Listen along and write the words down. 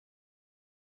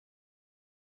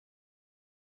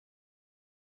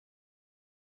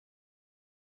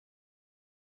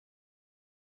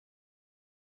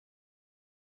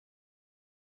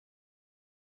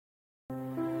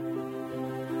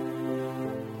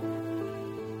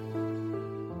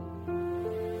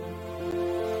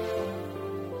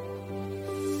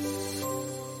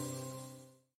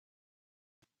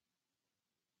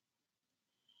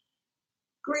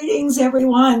Greetings,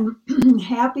 everyone.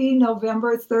 Happy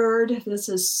November 3rd. This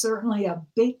is certainly a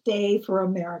big day for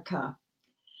America.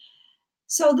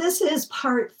 So, this is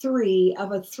part three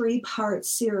of a three-part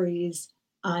series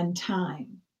on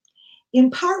time. In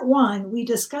part one, we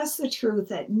discussed the truth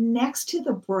that next to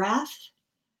the breath,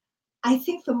 I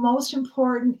think the most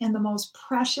important and the most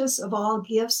precious of all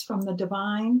gifts from the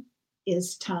divine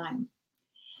is time.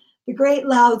 The great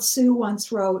Lao Tzu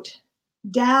once wrote,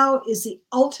 Tao is the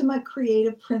ultimate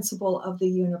creative principle of the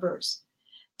universe.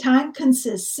 Time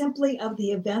consists simply of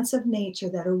the events of nature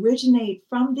that originate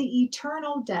from the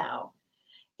eternal Tao,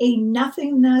 a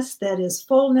nothingness that is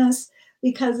fullness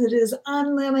because it is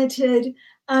unlimited,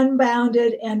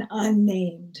 unbounded, and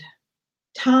unnamed.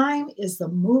 Time is the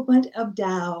movement of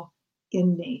Tao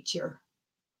in nature.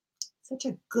 Such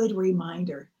a good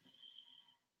reminder.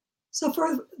 So,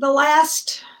 for the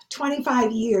last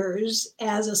 25 years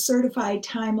as a certified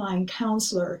timeline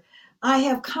counselor, I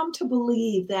have come to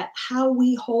believe that how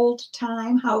we hold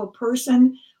time, how a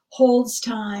person holds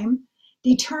time,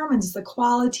 determines the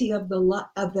quality of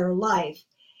their life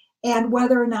and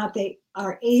whether or not they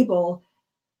are able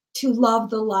to love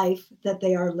the life that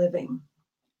they are living.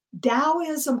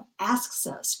 Taoism asks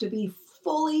us to be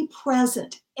fully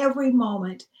present every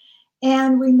moment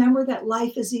and remember that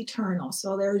life is eternal,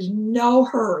 so there's no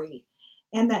hurry,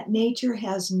 and that nature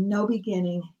has no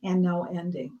beginning and no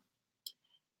ending.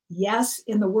 Yes,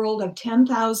 in the world of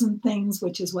 10,000 things,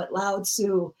 which is what Lao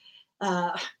Tzu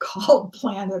called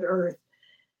planet Earth,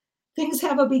 things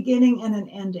have a beginning and an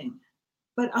ending.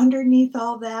 But underneath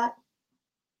all that,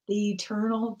 the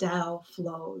eternal Tao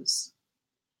flows.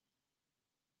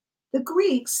 The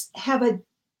Greeks have a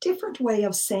different way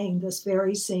of saying this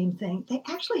very same thing. They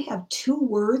actually have two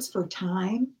words for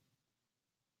time: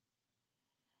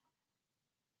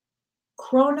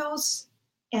 Chronos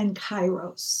and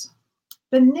Kairos.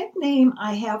 The nickname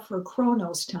I have for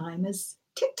Chronos time is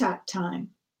tick-tock time.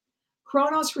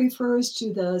 Chronos refers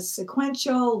to the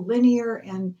sequential, linear,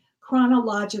 and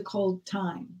chronological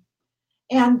time.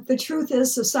 And the truth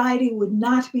is, society would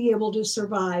not be able to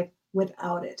survive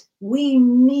without it. We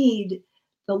need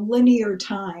the linear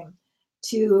time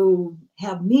to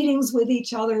have meetings with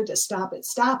each other, to stop at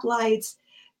stoplights,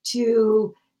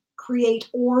 to create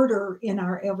order in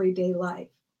our everyday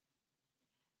life.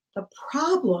 The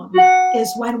problem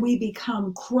is when we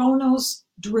become chronos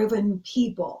driven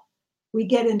people. We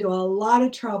get into a lot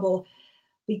of trouble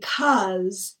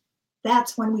because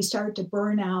that's when we start to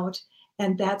burn out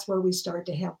and that's where we start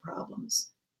to have problems.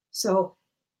 So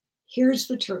here's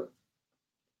the truth.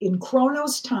 In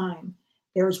chronos time,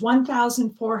 there's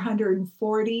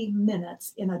 1,440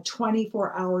 minutes in a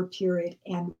 24-hour period,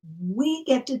 and we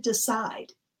get to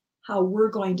decide how we're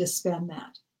going to spend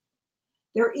that.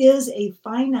 There is a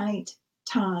finite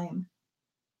time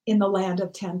in the land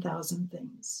of 10,000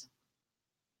 things.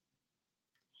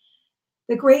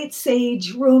 The great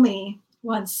sage Rumi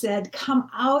once said, "Come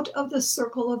out of the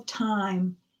circle of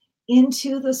time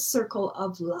into the circle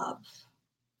of love."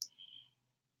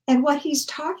 And what he's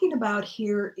talking about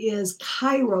here is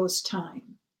Kairos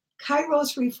time.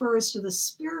 Kairos refers to the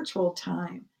spiritual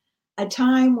time, a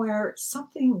time where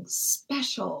something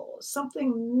special,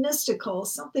 something mystical,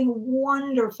 something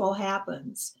wonderful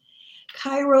happens.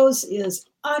 Kairos is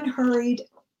unhurried,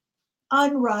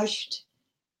 unrushed,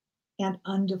 and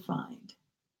undefined.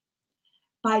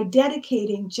 By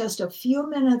dedicating just a few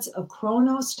minutes of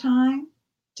Chronos time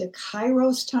to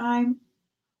Kairos time,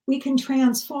 we can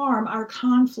transform our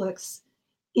conflicts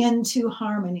into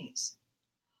harmonies.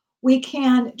 We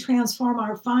can transform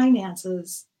our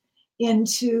finances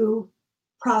into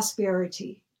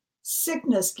prosperity.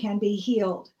 Sickness can be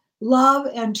healed. Love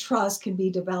and trust can be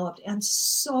developed, and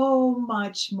so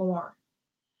much more.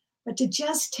 But to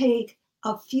just take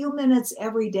a few minutes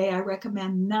every day, I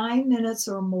recommend 9 minutes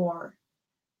or more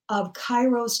of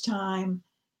Kairos time.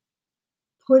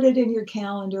 Put it in your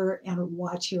calendar and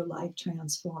watch your life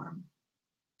transform.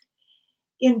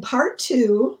 In part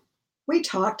two, we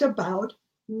talked about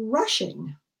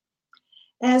rushing.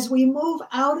 As we move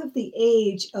out of the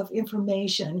age of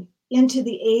information into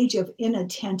the age of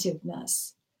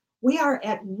inattentiveness, we are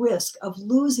at risk of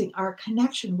losing our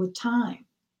connection with time.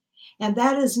 And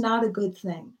that is not a good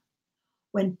thing.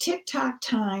 When tick-tock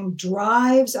time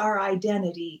drives our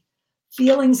identity,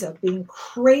 feelings of being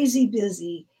crazy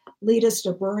busy lead us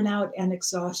to burnout and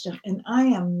exhaustion. And I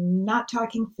am not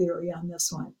talking theory on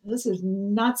this one. This is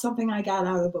not something I got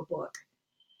out of a book.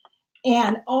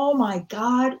 And oh my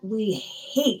God, we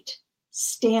hate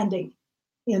standing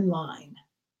in line.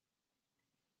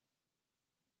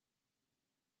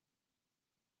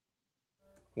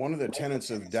 One of the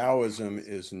tenets of Taoism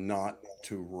is not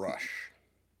to rush.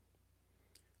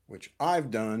 which I've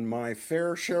done my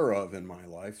fair share of in my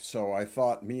life, so I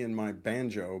thought me and my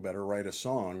banjo better write a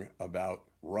song about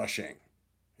rushing.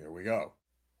 Here we go.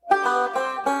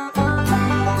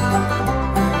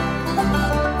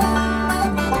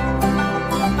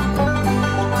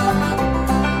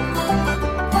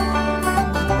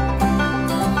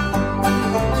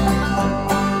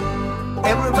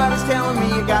 Everybody's telling me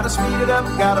you gotta speed it up,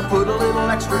 gotta put a little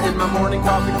extra in my morning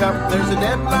coffee cup. There's a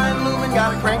deadline looming,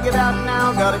 gotta crank it out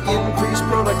now, gotta increase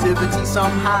productivity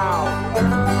somehow.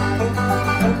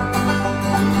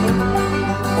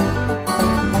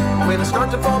 When I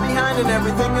start to fall behind and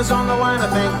everything is on the line, I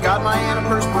thank God my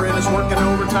antiperspirant is working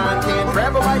overtime. Can't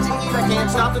grab a bite to eat, I can't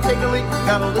stop to take a leak.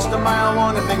 Got a list a mile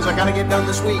long of things I gotta get done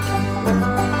this week.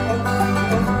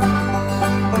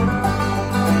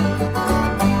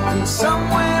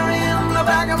 Somewhere in the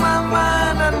back of my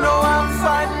mind, I know I'm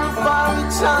fighting for the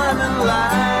time, and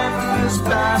life is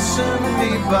passing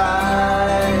me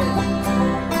by.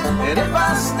 And if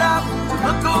I stop to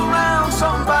look around,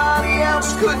 somebody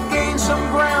else could gain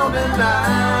some ground, and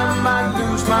I might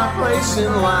lose my place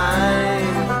in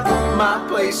line, my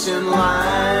place in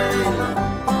line.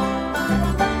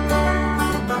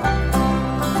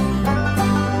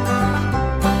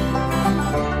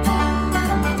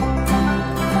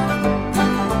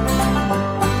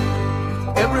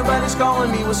 Everybody's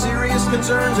calling me with serious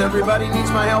concerns. Everybody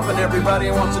needs my help and everybody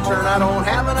wants to turn. I don't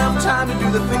have enough time to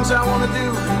do the things I want to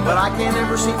do, but I can't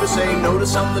ever seem to say no to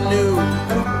something new.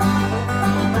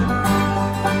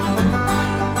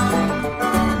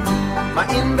 My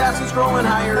inbox is growing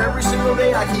higher every single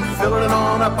day. I keep filling it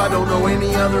on up, I don't know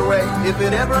any other way. If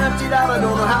it ever emptied out, I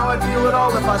don't know how I'd feel at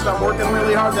all. If I stopped working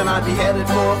really hard, then I'd be headed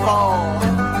for a fall.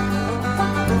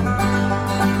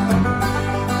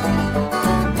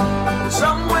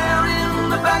 Somewhere in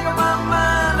the back of my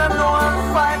mind, I know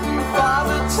I'm fighting for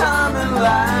the time, and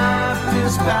life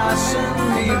is passing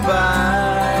me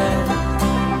by.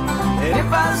 And if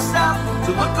I stop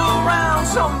to look around,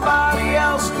 somebody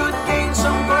else could gain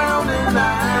some ground, and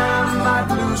I might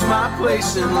lose my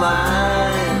place in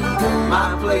line,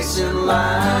 my place in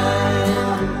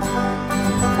line.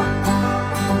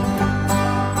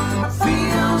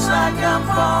 Feels like I'm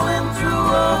falling through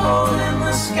a hole in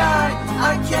the sky.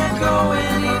 I can't go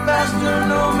any faster,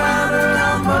 no matter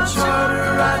how much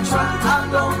harder I try. I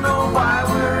don't know why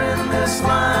we're in this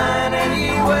line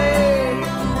anyway.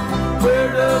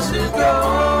 Where does it go?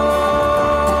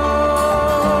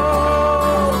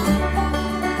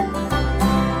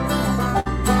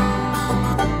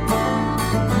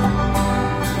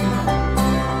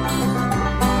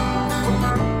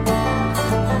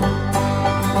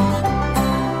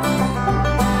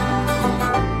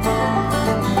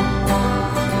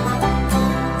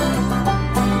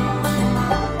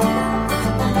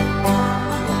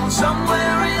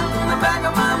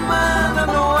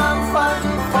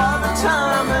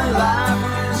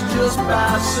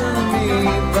 Passing me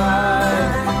by.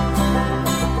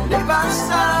 And if I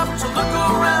stop to look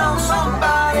around,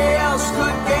 somebody else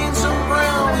could gain some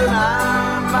ground, and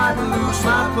I might lose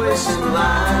my place in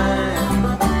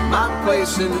line, my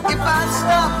place in. If I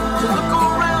stop to look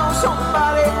around,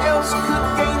 somebody else could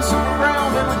gain some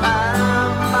ground, and I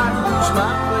might lose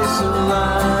my place in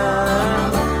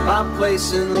line, my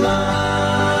place in line,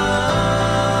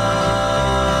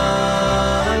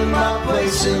 my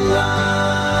place in line.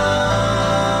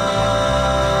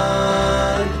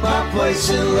 Place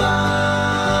in line,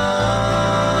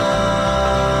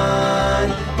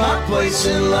 my place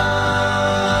in line,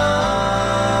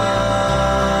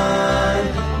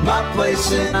 my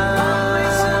place in line.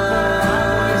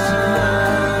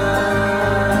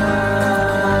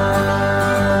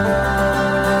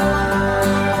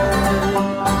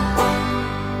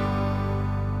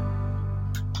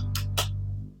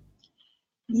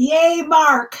 Yay,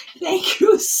 Mark. Thank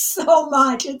you so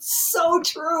much. It's so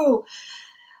true.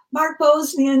 Mark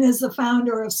Bosnian is the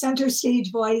founder of Center Stage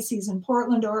Voice. He's in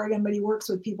Portland, Oregon, but he works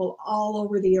with people all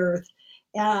over the earth.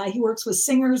 He works with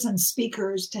singers and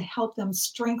speakers to help them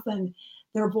strengthen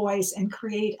their voice and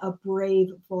create a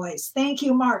brave voice. Thank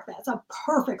you, Mark. That's a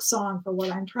perfect song for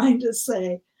what I'm trying to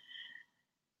say.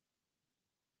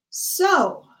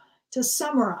 So, to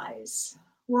summarize,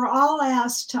 we're all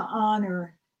asked to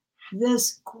honor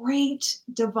this great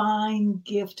divine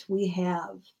gift we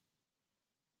have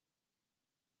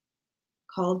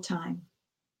called time.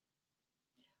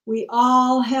 We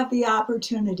all have the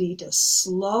opportunity to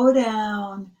slow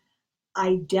down,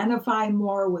 identify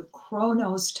more with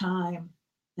Chronos time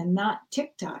and not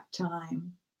TikTok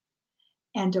time,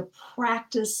 and to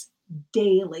practice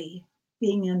daily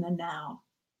being in the now.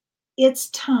 It's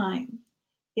time.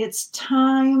 It's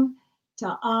time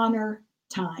to honor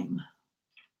time.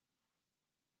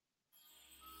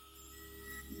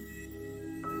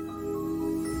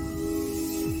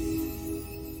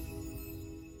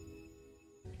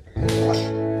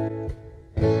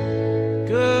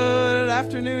 Good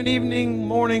afternoon, evening,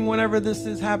 morning, whenever this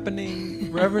is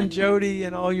happening. Reverend Jody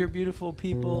and all your beautiful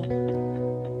people.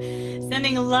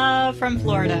 Sending love from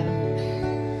Florida.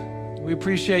 We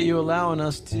appreciate you allowing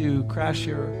us to crash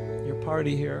your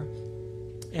party here.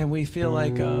 And we feel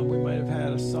like we might have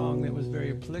had a song that was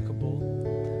very applicable.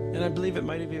 And I believe it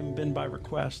might have even been by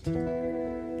request.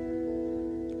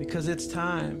 Because it's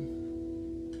time.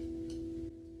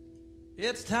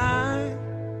 It's time.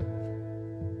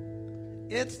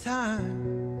 It's time.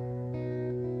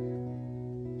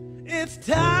 It's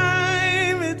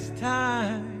time. It's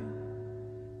time.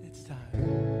 It's time.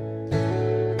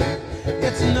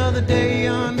 It's another day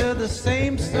under the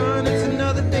same sun. It's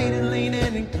another day to lean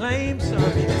in and claim some.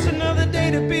 It's another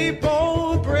day to be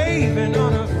bold, brave, and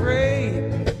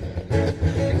unafraid.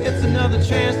 It's another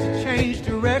chance to change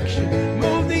direction.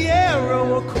 Move the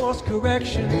arrow of course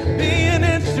correction. Be an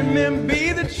instrument,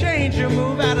 be the changer.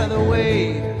 Move out of the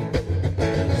way.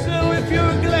 So if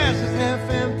your glass is half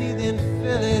empty, then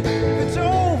fill it. If it's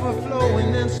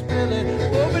overflowing, then spill it.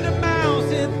 Open the mouths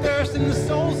that thirst and the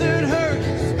souls that hurt.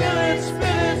 Spill it, spill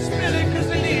it, spill it, 'cause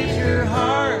we need your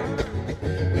heart.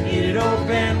 We need it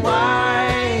open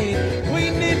wide. We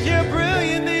need your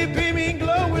brilliantly beaming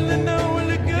glow and the knowing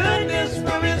the goodness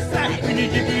from inside. We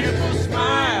need your beautiful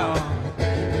smile,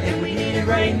 and we need it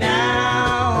right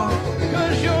now.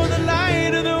 'Cause you're the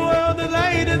light of the world, the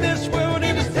light of this world,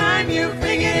 and it's time you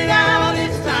figured it out.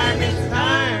 It's time, it's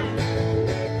time.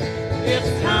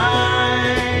 It's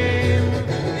time.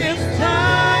 It's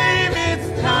time,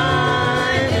 it's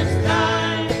time, it's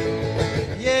time.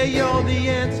 Yeah, you're the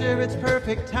answer, it's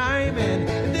perfect timing.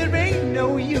 There ain't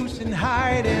no use in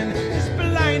hiding. This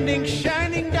blinding,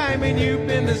 shining diamond you've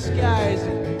been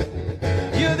disguising.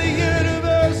 You're the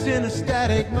universe in a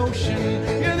static motion.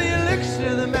 You're the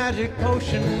elixir, the magic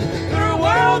potion. For a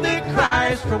world that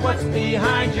cries for what's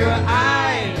behind your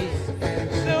eyes.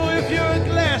 So if your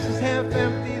glass is half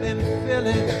empty, then fill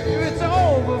it. If it's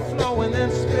overflowing, then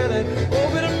spill it.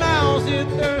 Over the mouths that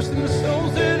thirst and the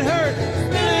souls that hurt.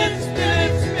 Spill it, spill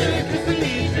it, spill it, 'cause we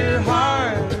need your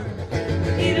heart.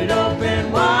 We need it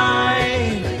open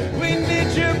wide. We need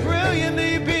your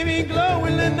brilliantly beaming glow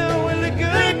and the knowing the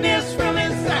goodness from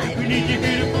inside. We need your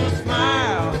beautiful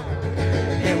smile,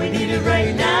 and we need it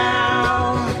right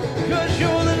now. 'Cause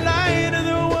you're the light of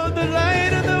the world, the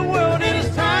light of the world, and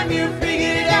it's time you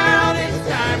figured it out. It's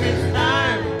time, it's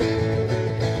time.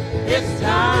 It's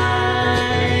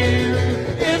time.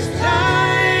 It's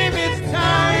time, it's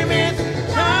time, it's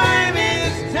time,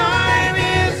 it's time,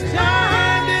 it's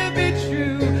time to be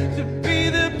true, to be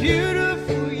the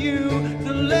beautiful you,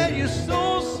 to let your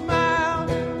soul smile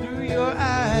through your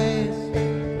eyes.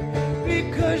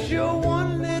 Because your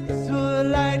one little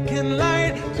light can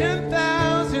light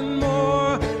 10,000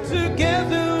 more.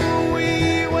 Together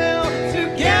we will,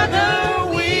 together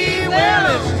we will.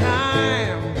 It's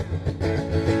time.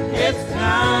 It's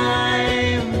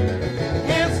time.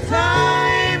 It's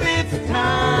time. It's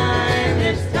time.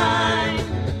 It's time.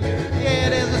 Yeah,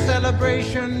 there's a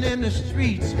celebration in the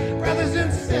streets. Brothers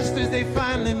and sisters, they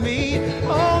finally meet.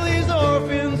 All these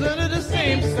orphans under the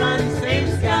same sun, same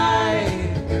sky.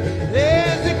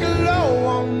 There's a glow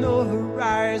on the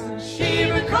horizon.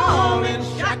 Shiva calling,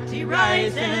 Shakti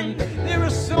rising. There are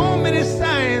so many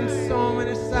signs,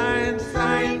 signs,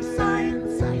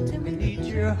 signs, signs. And we need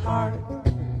your heart.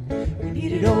 We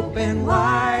need it open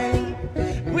wide.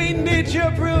 We need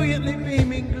your brilliantly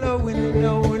beaming glow and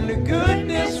knowing the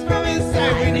goodness from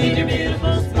inside. We need your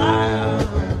beautiful smile,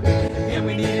 and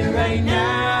we need it right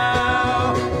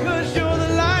now. 'Cause you're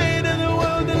the light of the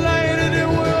world, the light of the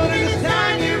world. And it's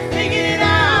time you figured it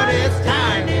out. It's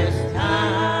time, it's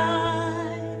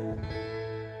time.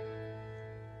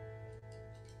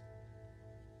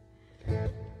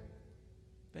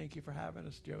 Thank you for having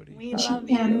us, Jody. We love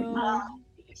And, you.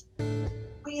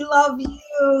 we love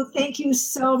you. Thank you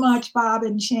so much, Bob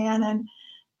and Shannon.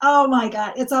 Oh my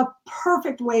God, it's a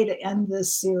perfect way to end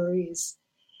this series.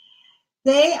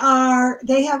 They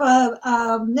have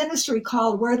a ministry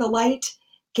called Where the Light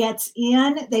Gets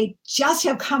In. They just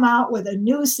have come out with a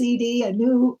new CD, a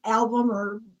new album,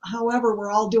 or however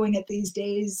we're all doing it these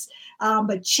days.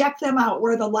 But check them out,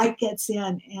 Where the Light Gets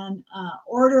In, and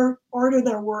order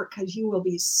their work, because you will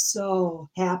be so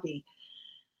happy.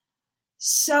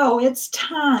 So it's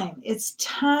time. It's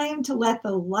time to let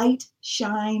the light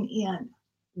shine in.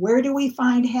 Where do we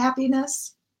find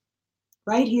happiness?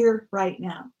 Right here, right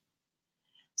now.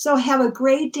 So have a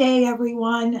great day,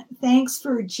 everyone. Thanks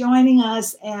for joining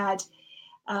us at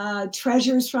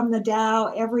Treasures from the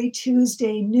Tao every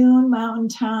Tuesday, noon Mountain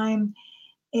Time,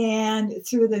 and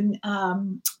through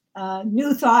the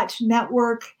New Thought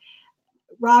Network.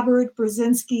 Robert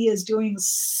Brzezinski is doing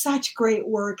such great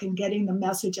work in getting the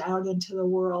message out into the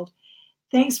world.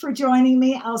 Thanks for joining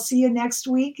me. I'll see you next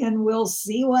week, and we'll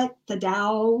see what the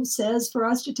Tao says for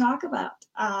us to talk about.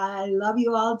 I love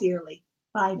you all dearly.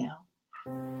 Bye now.